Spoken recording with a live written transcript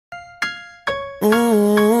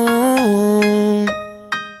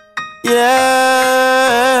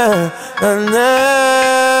Girl,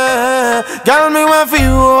 me want for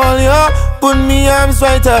you all, yo. Put me arms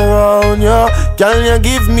right around you. Girl, you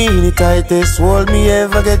give me the tightest hold me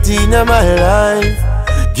ever get in my life.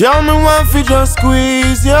 Girl, me want for just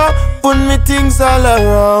squeeze you. Put me things all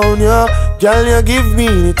around you. Girl, you give me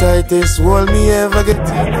the tightest hold me ever get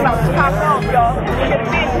in my life.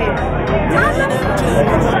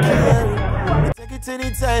 Take it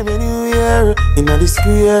anytime, anywhere. In the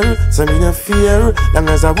square, so me no fear. Long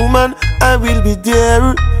as a woman, I will be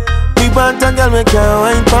there. Me want a girl, me can't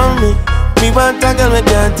wine for me. Me want a girl, me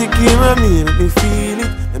can't take care of me. Let me feel it,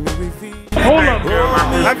 let me feel it. Hold up,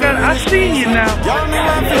 I see you now.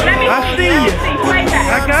 I see you.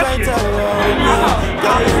 I got you.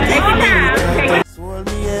 All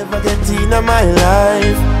me ever get in my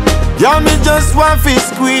life. Girl, me just want to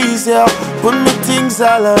squeeze ya. Put me things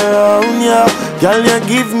all around ya. Girl, you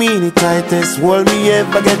give me the tightest hold me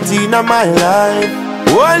ever get in my life.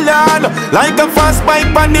 Hold on, like a fast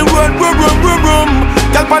bike on the road, boom, boom, boom, boom.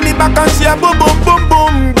 Girl, on the back and she a boom, boom, boom,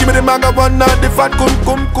 boom. Give me the maga one now, the fat cum,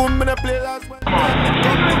 cum, cum. Me the play last one.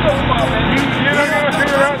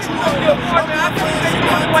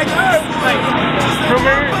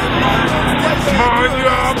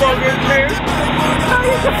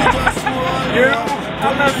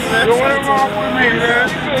 You want to walk with me, man?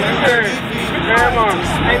 Come on.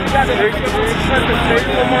 Take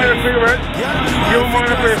some money for it. Give him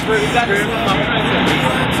money for it. Give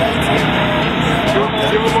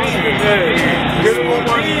him money. Give him one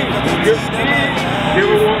money. Give him one money. Give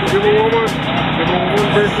him one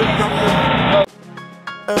person something.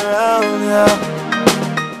 Around ya.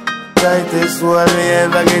 Tightest one me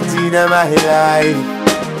ever get in my life.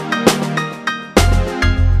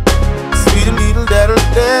 Sweet little that'll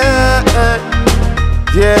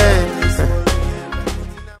yeah.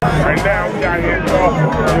 Right now we out here talking.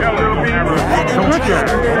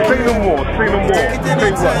 Say no more. Say no more.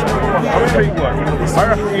 Say what? I'll tell you what. I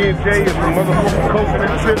got some E&J and some motherfucking coke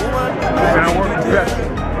and shit, and I work the best.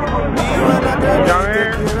 Down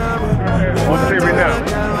here, what's it right now?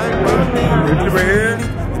 This shit right here,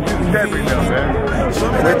 this is dead right now, man.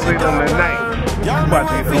 Let's say on the night. About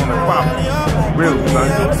to get on the pop. Real, son.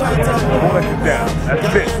 Hold that shit down.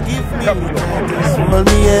 That's it. All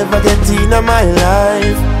me ever get in my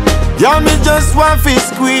life. Girl, me just want to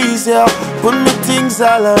squeeze ya. Put me things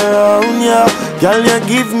all around ya. Girl, you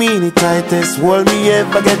give me the tightest hold me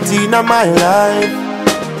ever get in my life.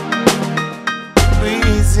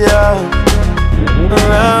 Squeeze ya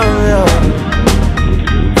around ya.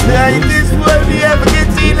 Tightest hold me ever get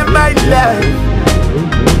in my life.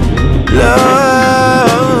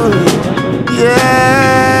 Love,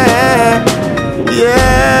 yeah, yeah.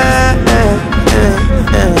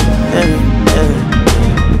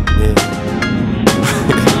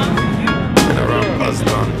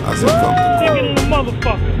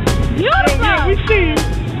 Motherfucker. Beautiful. Yeah, we see you.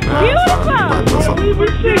 Beautiful. We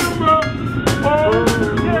see you, bro. Oh,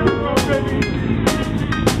 yeah, baby.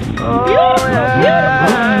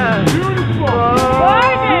 Beautiful.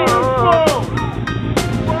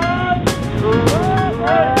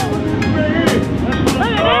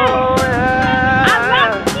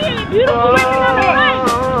 Beautiful.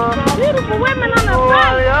 Beautiful women on the right.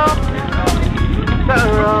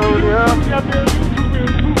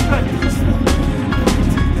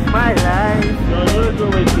 My life.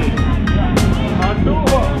 I know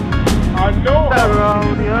her.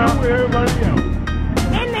 Around you. Everybody else.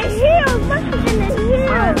 In the hills. What's in the hills?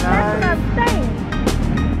 That's what I'm saying.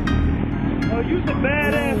 Oh, you's a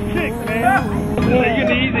badass chick, man.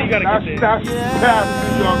 You gotta get there. That's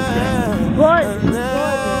young man. Good.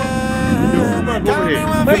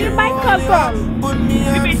 Where your bike come from?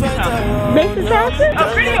 Mason Charleston? Oh,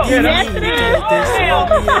 pretty old. Yes, it is.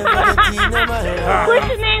 What's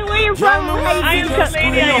your name? Where you from? I am the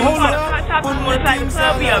lady. I am from Hot Topic Motorcycle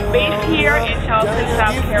Club. We are based here in Charleston,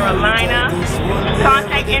 South Carolina.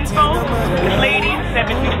 Contact info, this lady,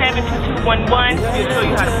 737-2211. We'll show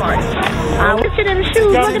you how to party. Look at them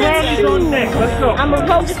shoes. Look at them shoes. I'm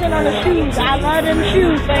focusing on the shoes. I love them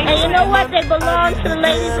shoes. And you know what? They belong to the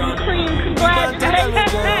ladies in cream.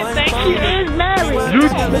 Congratulations. Thank She you. is married.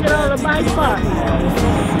 Look at all the bike parts.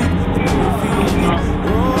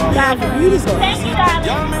 Guys, beautiful. Thank you,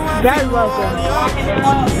 darling. Very welcome.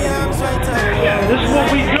 This is what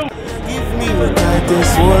we do. Give me the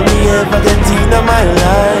tightest hold me ever get in my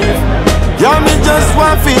life. Girl, me just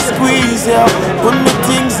want to squeeze ya. Put me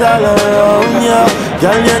things all around ya.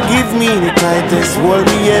 Girl, you give me the tightest hold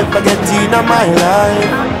me ever get in my life.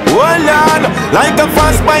 Hold on, like a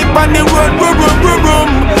fast bike on the road, boom, boom, boom, boom.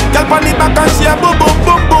 Girl, on the back and she a boom, boom,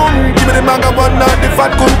 boom, boom. Give me the maga one now, the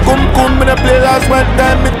fat cum, cum, cum. Me the play last one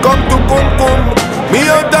time, it come to cum.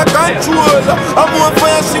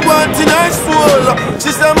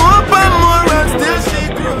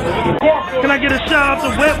 get a shout out to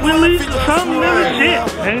Wet Willies or something, man.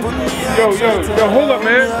 Shit, man. Yo, hold up,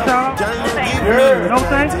 man. Shout out. Yeah. No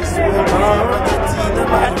thanks.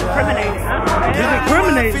 That's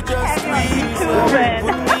incriminating. It's incriminating.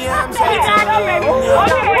 We're gonna go.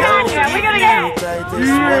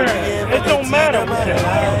 Yeah. It don't matter.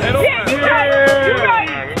 You're right.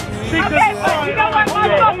 Okay, but you know what? My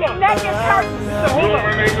fucking neck is hurting. So hold on.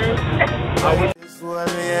 This one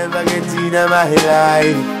me ever get in my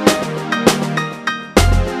life.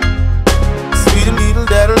 Sweet little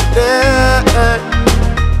devil there.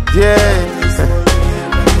 Yeah, this one me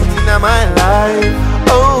ever get in my life.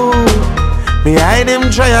 Oh, me hide them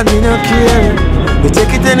try and me no care. Me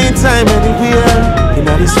take it anytime, anywhere. In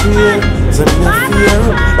this fear, so me no fear.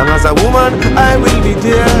 Long as a woman, I will be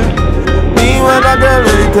there. Me want a girl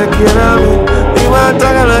who take care of me. Me want a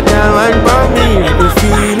girl who can wine for me. Me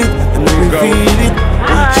feel it, and me feel it.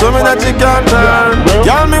 Show me that you can turn.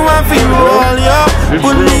 Girl, me want for you all, yeah.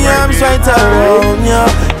 Put me arms right around, yeah.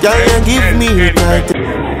 Girl, you give me tight.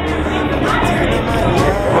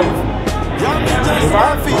 Girl, me just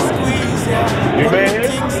want to squeeze, yeah.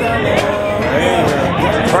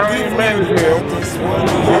 Burning man is here.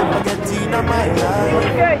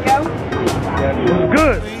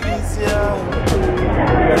 Good.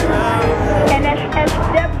 And that's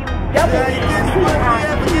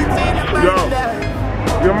SWW. Yo,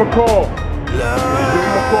 give him a call.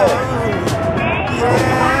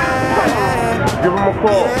 Give him a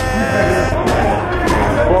call.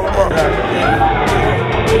 Call him up.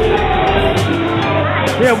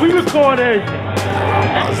 Yeah, we record everything.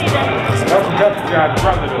 That's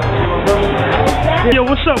brother. Yo,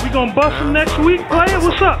 what's up? We gonna bust him next week, player?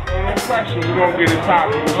 What's up? We're gonna get it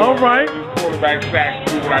popping. All right. Quarterback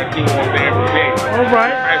sacks, do what I do all day, every day. All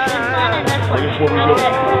right. That's what we do. All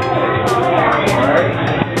right.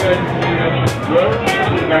 Good.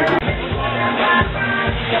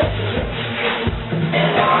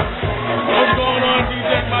 What's going on,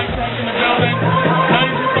 DJ Mike Tech in the building?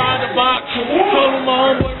 95 the box. Told him my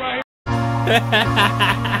homeboy right here.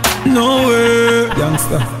 No way,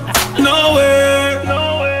 youngster. No way,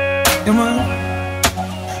 yeah, man.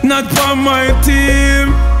 Not for my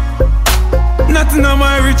team, not in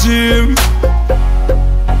my regime,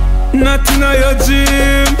 not in your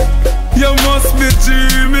gym. You must be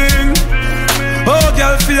dreaming. Oh,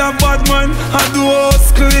 girl, feel a bad man, I do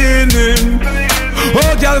house cleaning.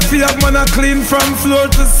 Oh, girl, feel a man, I clean from floor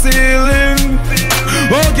to ceiling.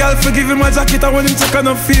 Oh, girl, forgive him my jacket, I want him check and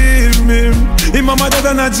I feel him. Him a mother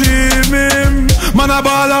than a dream him. Man a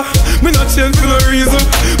baller, me not change for no reason.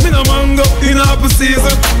 Me no mango in apple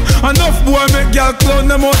season. Enough boy make girl clown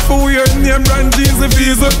them out for weird name brand jeans and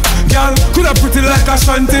visa. Girl, coulda pretty like a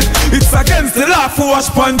shanty. It's against the law for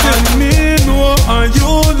wash panty. And me know and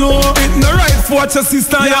you know it no right for watch your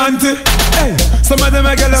sister and your auntie. Hey, some of them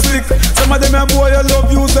a girl a stick, some of them a boy a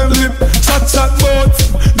love use them lip. Chat bout,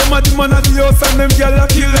 them a the man at the house and them girl a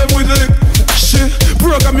kill them with lip. She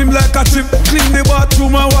program him like a chip, clean the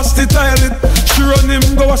bathroom and wash the toilet. She run him,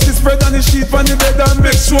 go wash the spread and the sheet on the bed and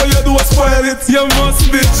make sure you do spoil it. You must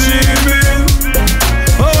be dreaming.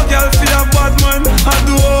 Oh, girl, feel a bad man, I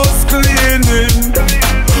do house cleaning.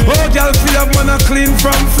 Oh, girl, feel a man, I clean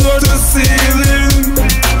from floor to ceiling.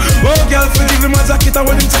 Oh, girl, forgive him my jacket, I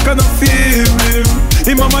want him check and I feel him.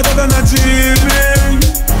 Him a mother than a dreaming.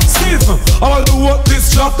 See, I will do what this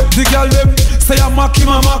job. The girl them say I mock him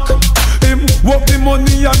a mock. Him work the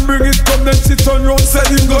money and bring it come, then she turn round, said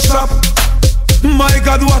him go shop. My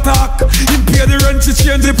God, what a hack. Him pay the rent, she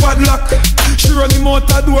change the padlock. She run him out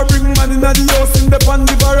the door, bring man in the house, in the pan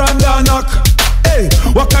the veranda knock. Hey,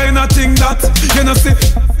 what kind of thing that? You know see,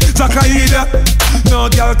 Jack I hear that. No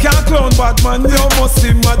girl can't clown bad man, you must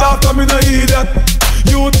see my daughter, me no hear that.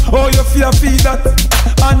 Youth, oh you feed that.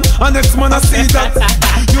 And next man I see that.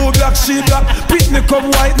 You black sheep black, picnic come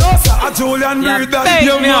white. No sir, a Julian breed that.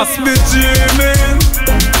 You must be dreaming.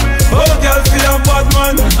 Oh girl feel a bad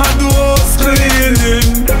man, I do house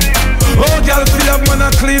cleaning. Oh girl feel a man, I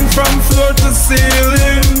clean from floor to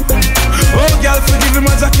ceiling. Oh girl forgive him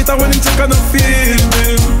my jacket, I want him check and I feel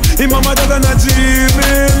him. Him a mother than a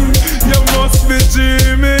dreaming. You must be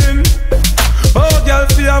dreaming. Oh girl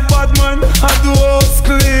feel a bad man, I do house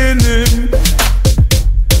cleaning.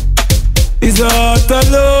 It's a heart of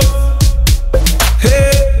love.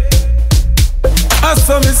 Hey, I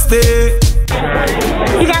saw mistake.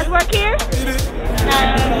 You guys work here?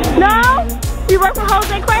 No? You work for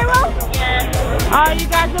Jose Cuervo? Yeah. Oh, you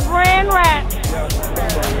guys are brand rats.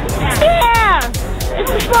 Yeah. It's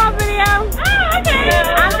a small video. Oh, okay.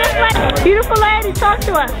 I'm just like, beautiful lady, talk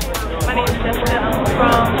to us. My name is Jessica.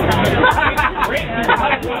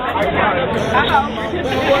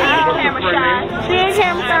 I'm from shot. Big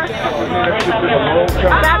hamster.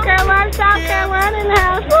 South Carolina in the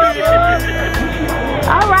house.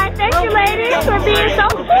 All right, thank you, ladies, for being so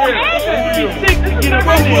cool. Asia.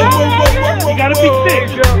 You gotta be sick.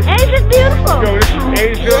 Asia's beautiful. Yo, this is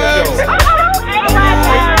Asia.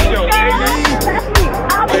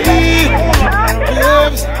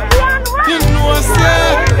 You know I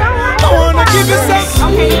said I wanna give you some.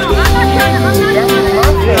 Okay, no, I'm not trying to.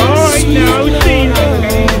 Alright, now, see.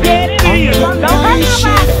 Get it in. Don't hurt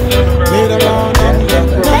nobody. Later on in the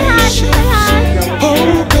night shift.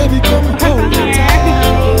 Oh, baby, come hold me tight.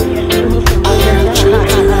 I'll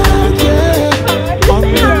treat you right, yeah. On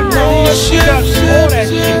the night shift,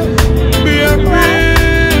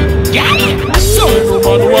 So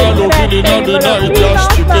everyone while up in the night, just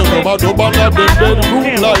chicken from a dub and a bedroom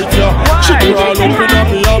light, yeah. She crawl up in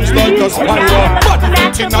me arms like a spider. Body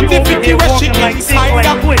fitting a difficulty where she inside,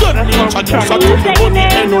 yeah. Don't introduce her to me money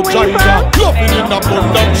energizer. Loving in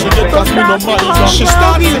abundance, she get us me no miser. She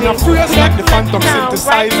starts in a phrase like the phantom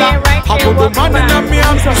synthesizer. I go the man in me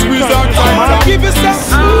arms and squeeze her tighter. Give you some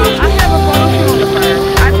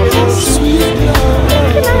sweet love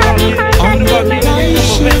on the night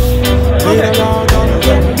shift. Later on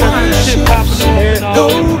the night shift. Oh,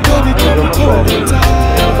 baby, come hold me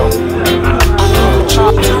tight. I'll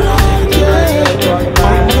treat you right, yeah.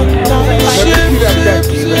 On the night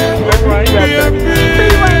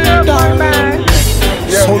shift,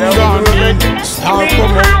 sun gone, star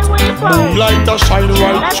come out. Moonlight a shine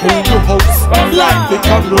right through the house. Like the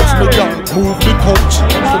candles, me down, move the couch.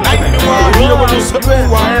 Tonight me want hear when you say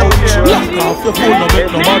you are out. Lock off your phone and make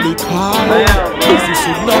nobody call. If you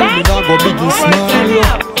sit down, me not go biggie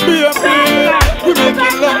smile. Baby, we make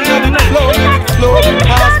it love, let it flow, let it flow.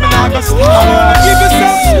 Because me not go stop. Give you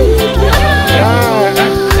some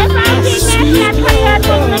sweet love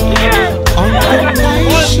on the night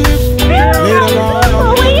shift. Later on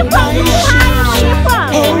the night shift.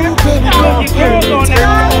 Oh, baby, come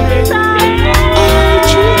hold me tight. I'll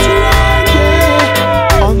treat you right,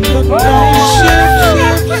 yeah. On the night shift,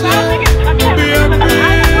 baby,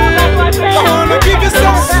 I wanna give you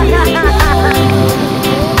some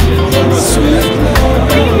sweet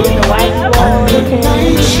love on the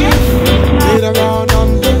night shift. Later on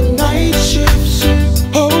the night shift.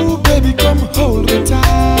 Oh, baby, come hold me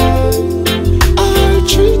tight. I'll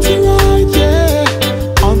treat you right,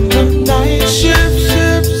 yeah. On the night shift.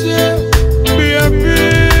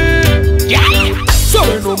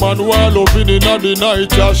 No man while up in the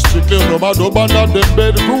night, yeah. Strictly no man dub under the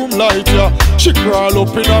bedroom light, yeah. She crawl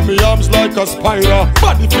up in me arms like a spider.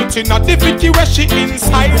 Body fitting a difficulty where she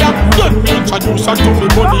inside, yeah. Don't introduce her to me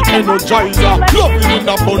money energizer. Loving in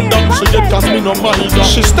abundance, she get us me no miser.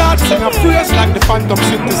 She starts in a phrase like the phantom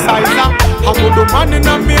synthesizer. I go the man in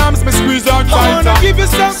me arms, me squeeze her tighter. I wanna give you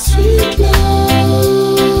some sweet